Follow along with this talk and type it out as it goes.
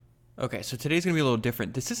Okay, so today's going to be a little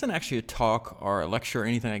different. This isn't actually a talk or a lecture or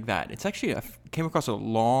anything like that. It's actually, came across a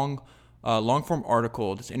long form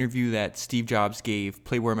article, this interview that Steve Jobs gave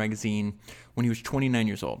Playboy magazine when he was 29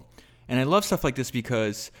 years old. And I love stuff like this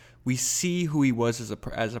because we see who he was as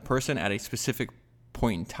a person at a specific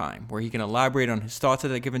point in time, where he can elaborate on his thoughts at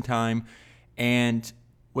that given time. And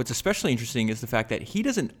what's especially interesting is the fact that he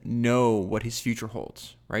doesn't know what his future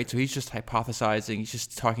holds, right? So he's just hypothesizing. He's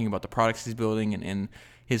just talking about the products he's building and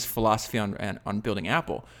his philosophy on building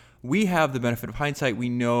Apple. We have the benefit of hindsight. We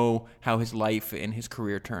know how his life and his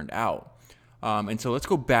career turned out. And so let's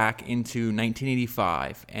go back into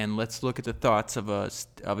 1985 and let's look at the thoughts of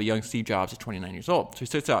a young Steve Jobs at 29 years old. So he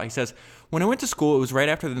starts out, he says, "When I went to school, it was right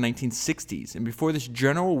after the 1960s and before this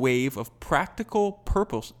general wave of practical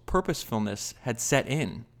purposefulness had set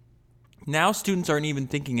in. Now students aren't even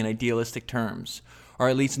thinking in idealistic terms, or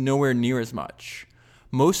at least nowhere near as much.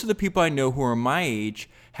 Most of the people I know who are my age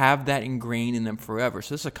have that ingrained in them forever."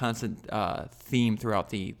 So this is a constant theme throughout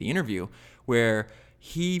the interview, where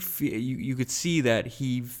you could see that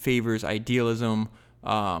he favors idealism,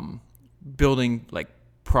 building like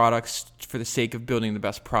products for the sake of building the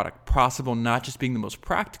best product possible, not just being the most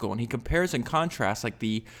practical. And he compares and contrasts like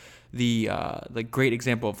the great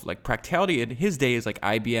example of like practicality in his day is like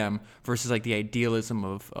IBM versus like the idealism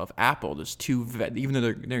of Apple. There's two, even though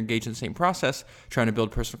they're engaged in the same process, trying to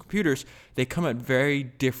build personal computers, they come at very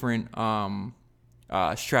different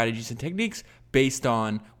strategies and techniques based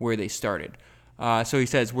on where they started. So he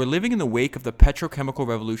says, "We're living in the wake of the petrochemical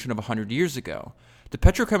revolution of 100 years ago. The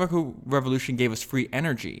petrochemical revolution gave us free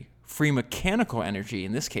energy, free mechanical energy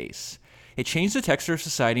in this case. It changed the texture of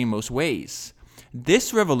society in most ways.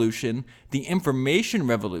 This revolution, the information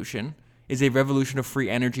revolution, is a revolution of free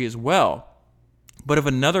energy as well, but of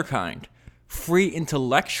another kind, free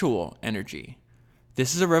intellectual energy.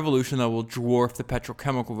 This is a revolution that will dwarf the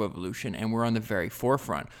petrochemical revolution, and we're on the very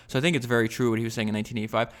forefront." So I think it's very true what he was saying in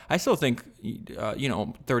 1985. I still think,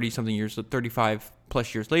 30-something years, 35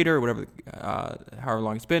 plus years later, whatever, however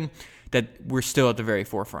long it's been, that we're still at the very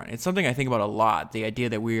forefront. It's something I think about a lot, the idea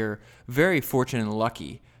that we're very fortunate and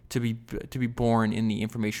lucky to be born in the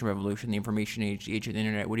information revolution, the information age, the age of the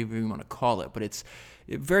internet, whatever you want to call it. But it's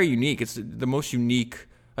very unique. It's the most unique,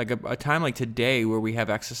 like a time like today where we have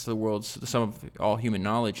access to the world's, the sum of all human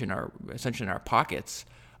knowledge essentially in our pockets,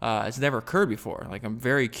 has never occurred before. Like, I'm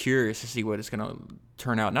very curious to see what it's going to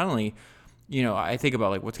turn out. Not only, I think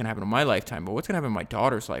about like what's going to happen in my lifetime, but what's going to happen in my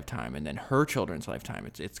daughter's lifetime and then her children's lifetime.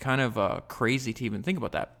 It's kind of crazy to even think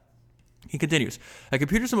about that. He continues, "A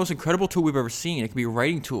computer is the most incredible tool we've ever seen. It can be a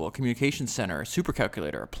writing tool, a communication center, a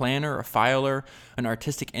supercalculator, a planner, a filer, an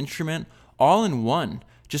artistic instrument, all in one,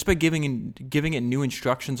 just by giving it new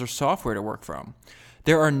instructions or software to work from.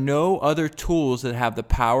 There are no other tools that have the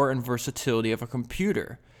power and versatility of a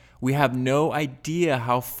computer. We have no idea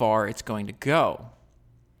how far it's going to go."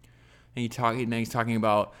 And he's talking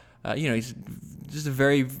about, he's just the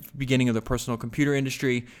very beginning of the personal computer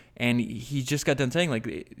industry, and he just got done saying,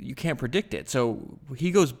 like, you can't predict it. So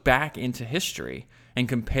he goes back into history and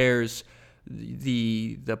compares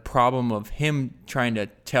the problem of him trying to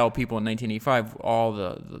tell people in 1985 all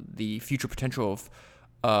the future potential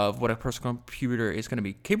of what a personal computer is going to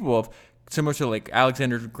be capable of, similar to like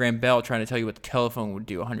Alexander Graham Bell trying to tell you what the telephone would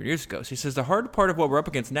do 100 years ago. So he says the hard part of what we're up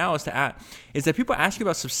against now is that people ask you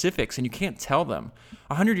about specifics and you can't tell them.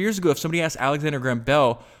 100 years ago, if somebody asked Alexander Graham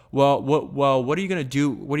Bell, what are you going to do?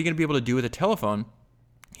 What are you going to be able to do with a telephone?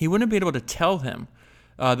 He wouldn't have been able to tell him.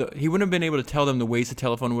 He wouldn't have been able to tell them the ways the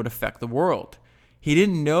telephone would affect the world. He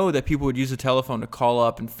didn't know that people would use the telephone to call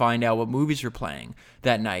up and find out what movies are playing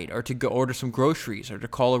that night, or to go order some groceries, or to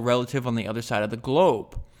call a relative on the other side of the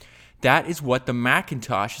globe. That is what the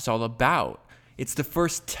Macintosh is all about. It's the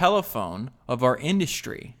first telephone of our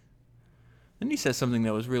industry. Then he says something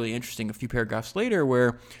that was really interesting a few paragraphs later,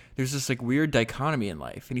 where there's this like weird dichotomy in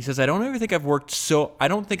life. And he says, I don't think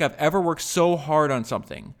I've ever worked so hard on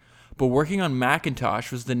something, but working on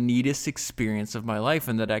Macintosh was the neatest experience of my life.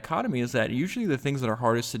 And the dichotomy is that usually the things that are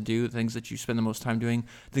hardest to do, the things that you spend the most time doing,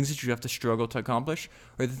 things that you have to struggle to accomplish,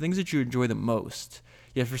 are the things that you enjoy the most.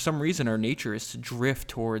 Yet for some reason, our nature is to drift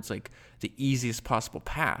towards like the easiest possible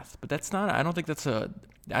path. But that's not, I don't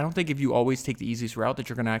think if you always take the easiest route that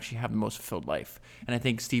you're going to actually have the most fulfilled life. And I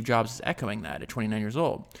think Steve Jobs is echoing that at 29 years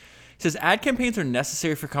old. He says, ad campaigns are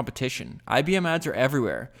necessary for competition. IBM ads are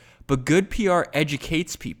everywhere. But good PR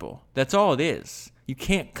educates people. That's all it is. You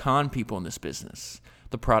can't con people in this business.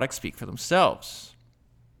 The products speak for themselves.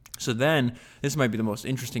 So then, this might be the most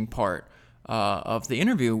interesting part of the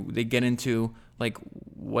interview, they get into like,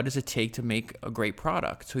 what does it take to make a great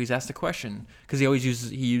product? So he's asked the question, because he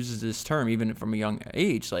uses this term even from a young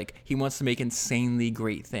age. Like, he wants to make insanely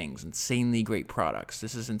great things, insanely great products.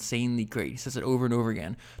 This is insanely great. He says it over and over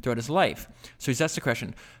again throughout his life. So he's asked the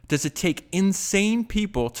question, does it take insane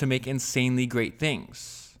people to make insanely great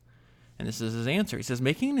things? And this is his answer. He says,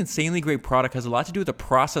 making an insanely great product has a lot to do with the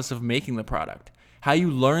process of making the product, how you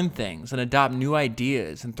learn things and adopt new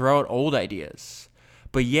ideas and throw out old ideas.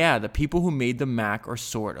 But yeah, the people who made the Mac are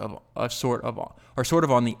sort of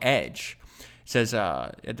on the edge. It says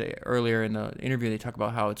earlier in the interview, they talk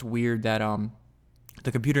about how it's weird that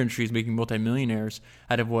the computer industry is making multimillionaires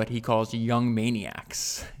out of what he calls young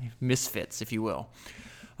maniacs, misfits, if you will.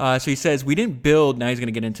 So he says, we didn't build. Now he's going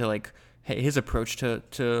to get into like his approach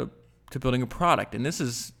to building a product, and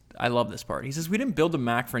I love this part. He says, we didn't build the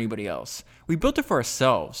Mac for anybody else. We built it for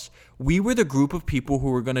ourselves. We were the group of people who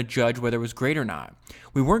were going to judge whether it was great or not.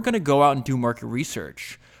 We weren't going to go out and do market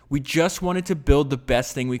research. We just wanted to build the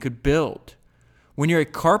best thing we could build. When you're a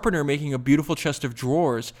carpenter making a beautiful chest of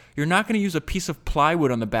drawers, you're not going to use a piece of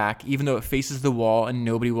plywood on the back, even though it faces the wall and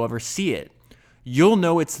nobody will ever see it. You'll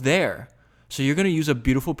know it's there. So you're going to use a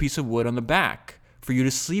beautiful piece of wood on the back for you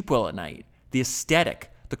to sleep well at night. The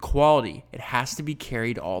aesthetic, the quality, it has to be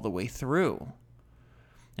carried all the way through.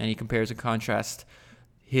 And he compares and contrasts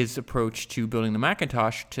his approach to building the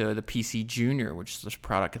Macintosh to the PC Junior, which is this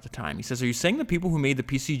product at the time. He says, are you saying the people who made the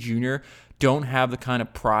PC Junior don't have the kind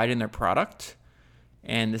of pride in their product?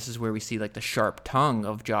 And this is where we see like the sharp tongue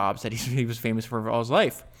of Jobs that he was famous for all his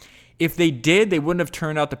life. If they did, they wouldn't have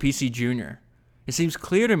turned out the PC Junior. It seems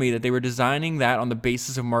clear to me that they were designing that on the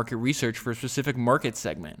basis of market research for a specific market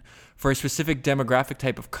segment, for a specific demographic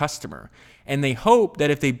type of customer. And they hoped that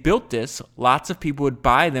if they built this, lots of people would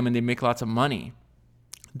buy them and they'd make lots of money.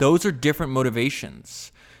 Those are different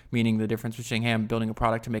motivations, meaning the difference between, hey, I'm building a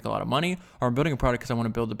product to make a lot of money, or I'm building a product because I want to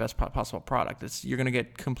build the best possible product. You're going to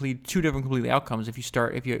get two different completely outcomes if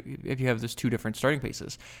you have those two different starting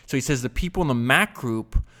places. So he says the people in the Mac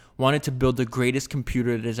group wanted to build the greatest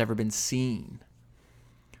computer that has ever been seen.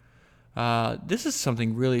 This is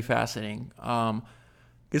something really fascinating.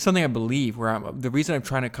 It's something I believe. The reason I'm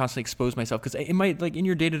trying to constantly expose myself, because in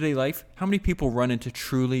your day-to-day life, how many people run into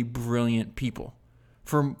truly brilliant people?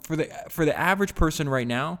 For the average person right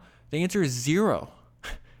now, the answer is zero.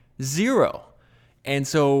 Zero. And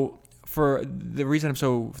so for the reason I'm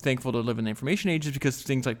so thankful to live in the information age is because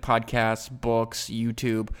things like podcasts, books,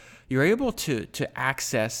 YouTube, you're able to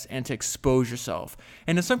access and to expose yourself.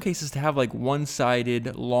 And in some cases to have like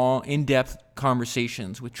one-sided, long, in-depth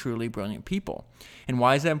conversations with truly brilliant people. And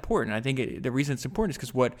why is that important? I think the reason it's important is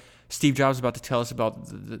because what Steve Jobs is about to tell us about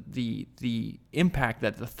the impact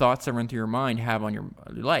that the thoughts that run through your mind have on your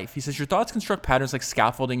life. He says your thoughts construct patterns like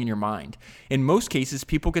scaffolding in your mind. In most cases,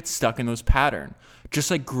 people get stuck in those patterns, just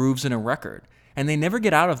like grooves in a record, and they never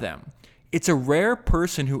get out of them. It's a rare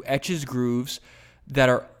person who etches grooves that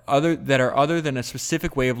are other than a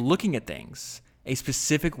specific way of looking at things, a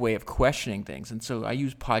specific way of questioning things. And so I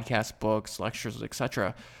use podcasts, books, lectures,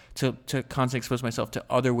 etc. to constantly expose myself to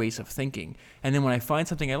other ways of thinking. And then when I find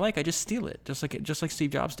something I like, I just steal it, just like Steve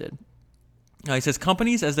Jobs did. He says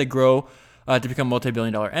companies, as they grow to become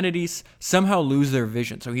multi-billion-dollar entities, somehow lose their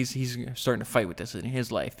vision. So he's starting to fight with this in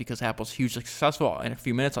his life because Apple's hugely successful. In a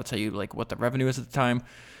few minutes, I'll tell you like what the revenue is at the time.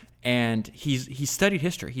 And he studied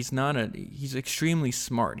history. He's extremely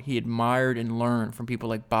smart. He admired and learned from people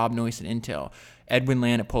like Bob Noyce at Intel, Edwin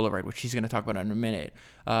Land at Polaroid, which he's going to talk about in a minute,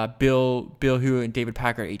 Bill Hu and David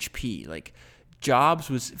Packard at HP. Like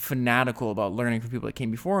Jobs was fanatical about learning from people that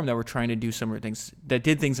came before him that were trying to do similar things, that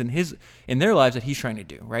did things in their lives that he's trying to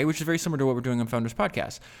do, right? Which is very similar to what we're doing on Founders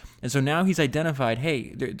Podcast. And so now he's identified,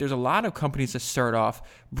 hey, there's a lot of companies that start off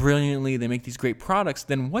brilliantly, they make these great products,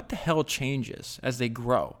 then what the hell changes as they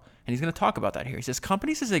grow? And he's going to talk about that here. He says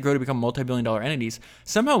companies, as they grow to become multi-billion-dollar entities,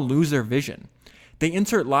 somehow lose their vision. They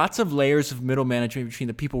insert lots of layers of middle management between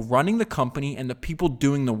the people running the company and the people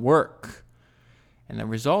doing the work. And the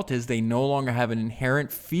result is they no longer have an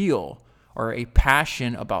inherent feel or a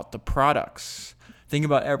passion about the products. Think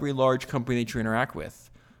about every large company that you interact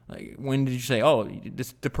with. Like, when did you say, oh,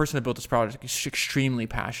 the person that built this product is extremely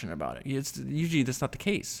passionate about it? Usually that's not the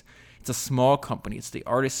case. It's a small company. It's the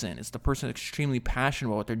artisan. It's the person that's extremely passionate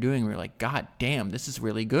about what they're doing. We're like, God damn, this is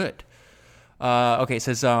really good. Okay, it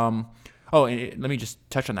says, let me just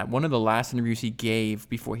touch on that. One of the last interviews he gave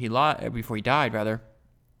before he died,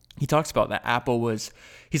 he talks about that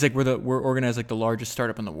he's like, we're organized like the largest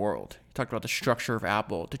startup in the world. He talked about the structure of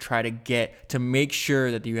Apple to try to make sure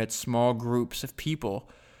that you had small groups of people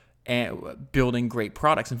and building great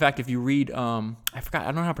products. In fact, if you read, I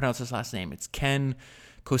don't know how to pronounce his last name. It's Ken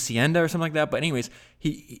Kocienda or something like that. But anyways,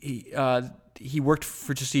 he worked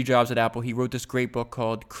for Steve Jobs at Apple. He wrote this great book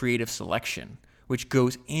called Creative Selection, which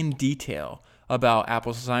goes in detail about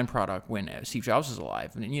Apple's design product when Steve Jobs was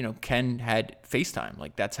alive. And, Ken had FaceTime.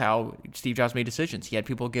 Like, that's how Steve Jobs made decisions. He had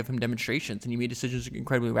people give him demonstrations, and he made decisions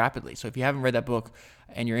incredibly rapidly. So if you haven't read that book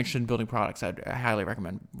and you're interested in building products, I highly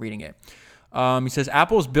recommend reading it. He says,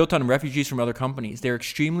 Apple is built on refugees from other companies. They're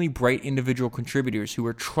extremely bright individual contributors who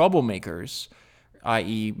are troublemakers,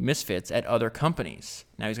 i.e. misfits, at other companies.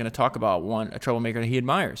 Now he's going to talk about a troublemaker that he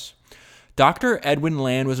admires. Dr. Edwin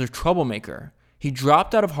Land was a troublemaker. He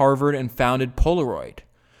dropped out of Harvard and founded Polaroid.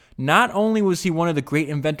 Not only was he one of the great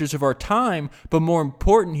inventors of our time, but more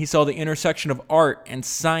important, he saw the intersection of art and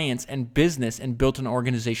science and business and built an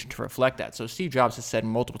organization to reflect that. So Steve Jobs has said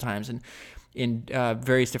multiple times in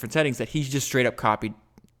various different settings that he just straight up copied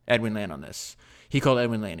Edwin Land on this. He called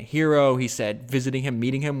Edwin Land a hero. He said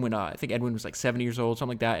meeting him when I think Edwin was like 70 years old,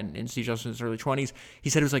 something like that, and Steve Jobs was in his early 20s. He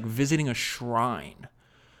said it was like visiting a shrine.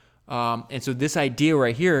 And so this idea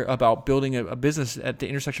right here about building a business at the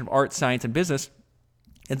intersection of art, science, and business,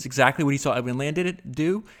 it's exactly what he saw Edwin Land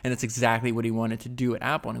do, and it's exactly what he wanted to do at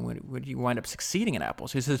Apple, and what he wound up succeeding at Apple.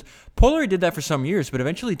 So he says, Polaroid did that for some years, but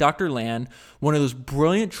eventually Dr. Land, one of those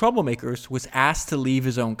brilliant troublemakers, was asked to leave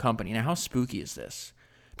his own company. Now, how spooky is this?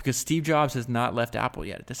 Because Steve Jobs has not left Apple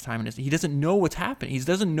yet at this time, and he doesn't know what's happening. He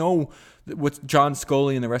doesn't know what John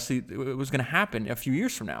Scully and the rest of was going to happen a few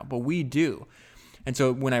years from now, but we do. And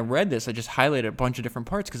so when I read this, I just highlighted a bunch of different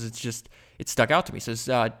parts because it stuck out to me. It says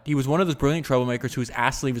he was one of those brilliant troublemakers who was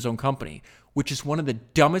asked to leave his own company, which is one of the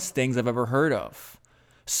dumbest things I've ever heard of.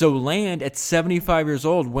 So Land, at 75 years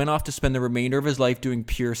old, went off to spend the remainder of his life doing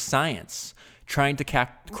pure science, trying to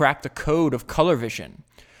crack the code of color vision.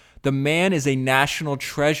 The man is a national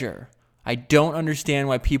treasure. I don't understand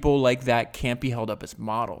why people like that can't be held up as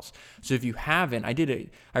models. So if you haven't,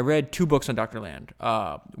 I read 2 books on Dr. Land.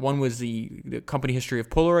 One was the company history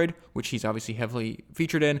of Polaroid, which he's obviously heavily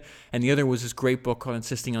featured in, and the other was this great book called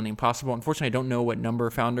Insisting on the Impossible. Unfortunately, I don't know what number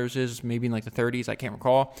Founders is, maybe in like the 30s, I can't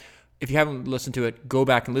recall. If you haven't listened to it, go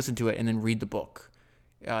back and listen to it and then read the book.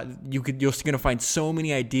 You're going to find so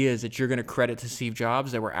many ideas that you're going to credit to Steve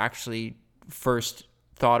Jobs that were actually first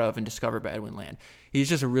thought of and discovered by Edwin Land. He's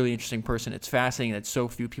just a really interesting person. It's fascinating that so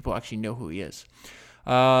few people actually know who he is.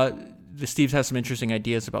 Steve has some interesting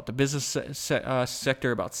ideas about the business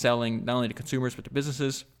sector, about selling not only to consumers but to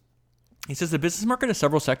businesses. He says the business market has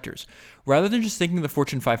several sectors. Rather than just thinking of the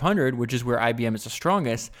Fortune 500, which is where IBM is the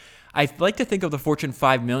strongest, I like to think of the Fortune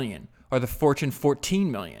 5 million or the Fortune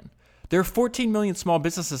 14 million. There are 14 million small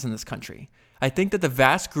businesses in this country. I think that the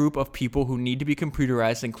vast group of people who need to be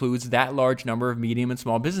computerized includes that large number of medium and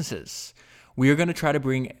small businesses. We are going to try to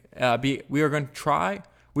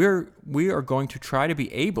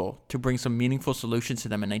be able to bring some meaningful solutions to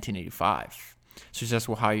them in 1985. So he says,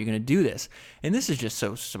 well, how are you going to do this? And this is just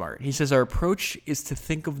so smart. He says, our approach is to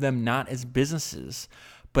think of them not as businesses,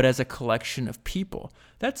 but as a collection of people.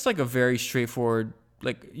 That's like a very straightforward,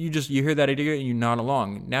 like you hear that idea and you nod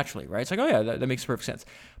along naturally, right? It's like, oh yeah, that makes perfect sense.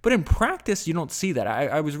 But in practice, you don't see that.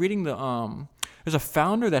 I was reading there's a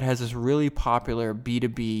founder that has this really popular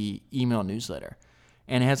B2B email newsletter.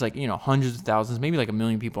 And it has hundreds of thousands, maybe like 1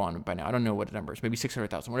 million people on it by now. I don't know what the number is, maybe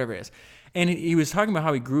 600,000, whatever it is. And he was talking about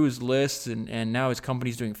how he grew his lists and now his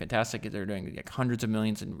company's doing fantastic. They're doing like hundreds of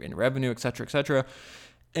millions in revenue, et cetera, et cetera.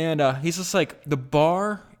 And he's just like, the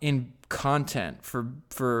bar in content for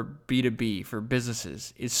B2B, for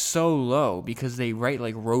businesses, is so low because they write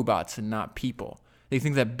like robots and not people. They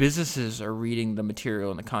think that businesses are reading the material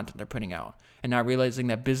and the content they're putting out and not realizing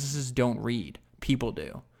that businesses don't read, people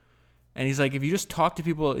do. And he's like, if you just talk to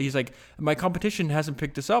people, he's like, my competition hasn't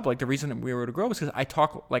picked this up. Like the reason that we were able to grow is because I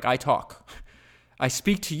talk like I talk. I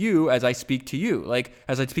speak to you as I speak to you, like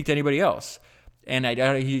as I speak to anybody else. And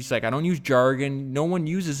he's like, I don't use jargon. No one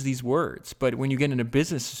uses these words. But when you get in a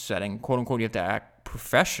business setting, quote unquote, you have to act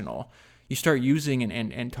professional. You start using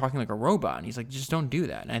and talking like a robot. And he's like, just don't do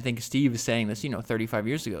that. And I think Steve is saying this, 35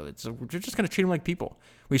 years ago. We're just going to treat them like people.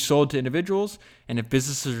 We sold to individuals. And if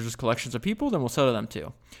businesses are just collections of people, then we'll sell to them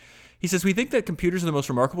too. He says, we think that computers are the most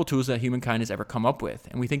remarkable tools that humankind has ever come up with.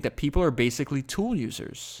 And we think that people are basically tool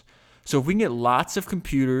users. So if we can get lots of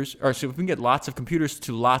computers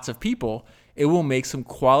to lots of people, it will make some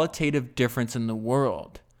qualitative difference in the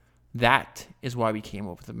world. That is why we came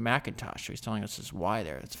up with the Macintosh. So he's telling us his why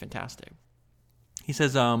there. That's fantastic. He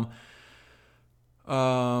says, so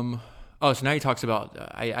now he talks about,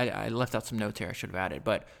 I left out some notes here I should have added,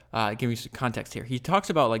 but give me some context here. He talks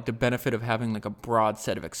about like the benefit of having like a broad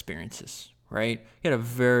set of experiences, right? He had a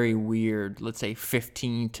very weird, let's say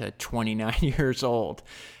 15 to 29 years old.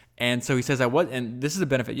 And so he says, and this is a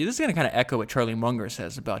benefit. This is going to kind of echo what Charlie Munger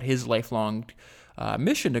says about his lifelong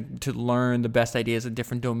mission to learn the best ideas in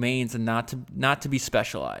different domains and not to be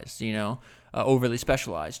specialized, overly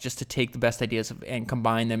specialized, just to take the best ideas and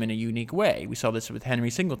combine them in a unique way. We saw this with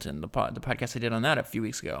Henry Singleton, the podcast I did on that a few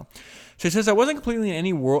weeks ago. So he says, I wasn't completely in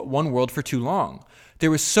any one world for too long.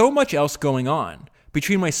 There was so much else going on.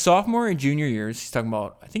 Between my sophomore and junior years, I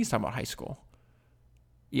think he's talking about high school.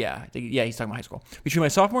 Yeah, he's talking about high school. Between my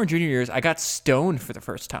sophomore and junior years, I got stoned for the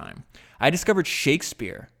first time. I discovered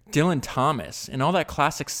Shakespeare, Dylan Thomas, and all that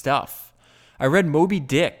classic stuff. I read Moby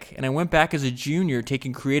Dick, and I went back as a junior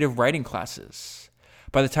taking creative writing classes.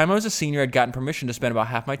 By the time I was a senior, I'd gotten permission to spend about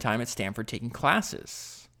half my time at Stanford taking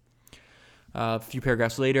classes. A few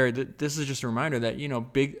paragraphs later, this is just a reminder that,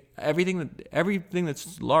 everything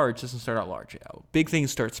that's large doesn't start out large. Big things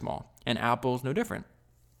start small, and Apple's no different.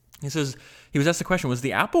 He says, he was asked the question, was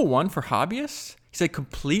the Apple one for hobbyists? He said,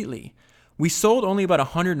 completely. We sold only about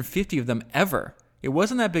 150 of them ever. It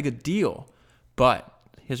wasn't that big a deal. But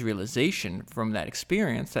his realization from that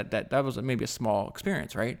experience, that was maybe a small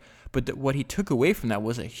experience, right? But what he took away from that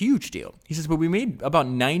was a huge deal. He says, but we made about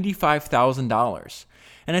 $95,000.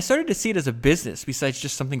 And I started to see it as a business besides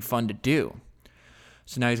just something fun to do.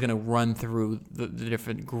 So now he's going to run through the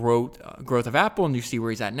different growth of Apple, and you see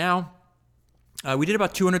where he's at now. We did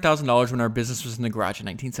about $200,000 when our business was in the garage in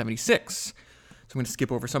 1976. So I'm going to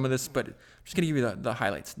skip over some of this, but I'm just going to give you the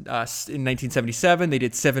highlights. In 1977, they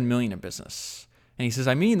did $7 million in business. And he says,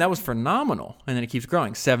 that was phenomenal. And then it keeps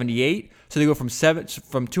growing. 78, so they go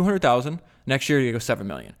from 200,000. Next year, they go 7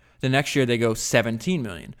 million. The next year, they go 17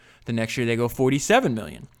 million. The next year, they go 47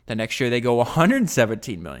 million. The next year, they go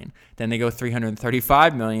 117 million. Then they go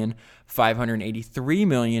 335 million, 583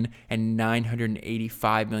 million, and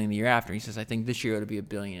 985 million the year after. He says, I think this year it'll be $1.5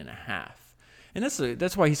 billion. And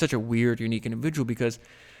that's why he's such a weird, unique individual, because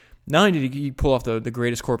not only did he pull off the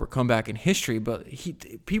greatest corporate comeback in history, but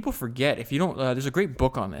people forget. If you don't, there's a great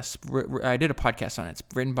book on this. I did a podcast on it. It's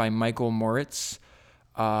written by Michael Moritz.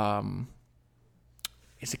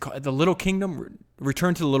 Is it called The Little Kingdom?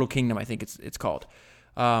 Return to the Little Kingdom, I think it's called.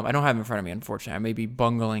 I don't have it in front of me, unfortunately. I may be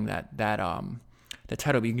bungling that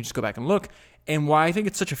title, but you can just go back and look. And why I think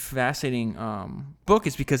it's such a fascinating book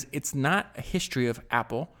is because it's not a history of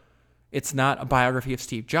Apple. It's not a biography of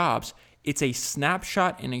Steve Jobs. It's a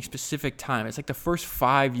snapshot in a specific time. It's like the first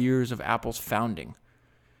 5 years of Apple's founding.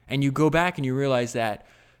 And you go back and you realize that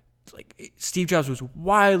Steve Jobs was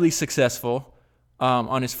wildly successful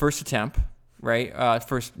on his first attempt, right?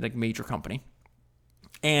 First major company.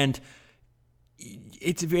 And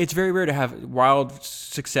it's very rare to have wild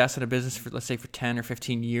success in a business for, let's say, for 10 or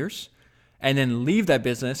 15 years, and then leave that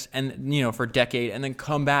business and for a decade, and then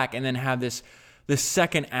come back and then have this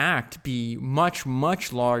second act be much,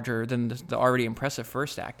 much larger than the already impressive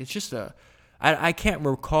first act. It's just I can't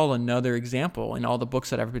recall another example in all the books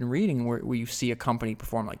that I've been reading where you see a company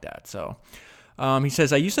perform like that. So he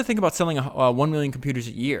says, I used to think about selling 1 million computers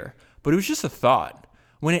a year, but it was just a thought.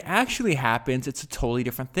 When it actually happens, it's a totally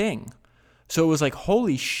different thing. So it was like,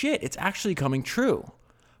 holy shit, it's actually coming true.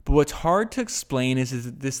 But what's hard to explain is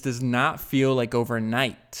that this does not feel like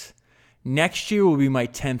overnight. Next year will be my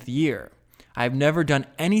 10th year. I've never done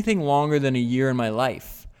anything longer than a year in my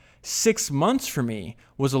life. 6 months for me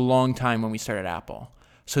was a long time when we started Apple.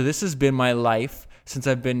 So this has been my life since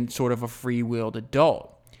I've been sort of a free-willed adult.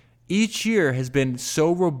 Each year has been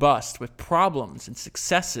so robust with problems and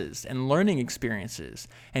successes and learning experiences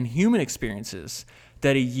and human experiences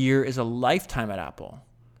that a year is a lifetime at Apple.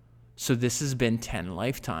 So this has been 10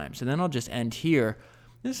 lifetimes. And then I'll just end here.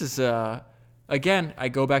 This is, again, I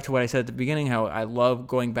go back to what I said at the beginning, how I love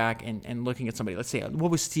going back and looking at somebody. Let's say, what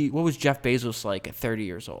was Jeff Bezos like at 30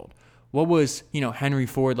 years old? What was, Henry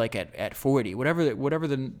Ford like at 40? Whatever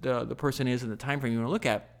the person is in the time frame you want to look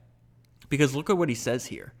at. Because look at what he says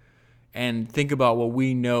here. And think about what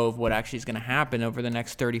we know of what actually is going to happen over the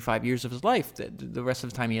next 35 years of his life, the rest of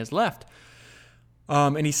the time he has left.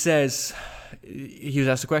 And he says, he was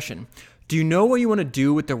asked a question, do you know what you want to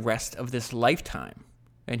do with the rest of this lifetime?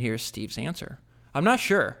 And here's Steve's answer. I'm not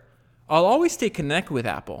sure. I'll always stay connected with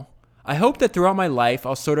Apple. I hope that throughout my life,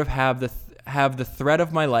 I'll sort of have the thread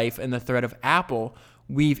of my life and the thread of Apple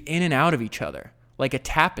weave in and out of each other, like a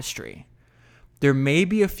tapestry. There may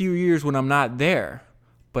be a few years when I'm not there,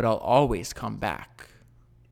 but I'll always come back.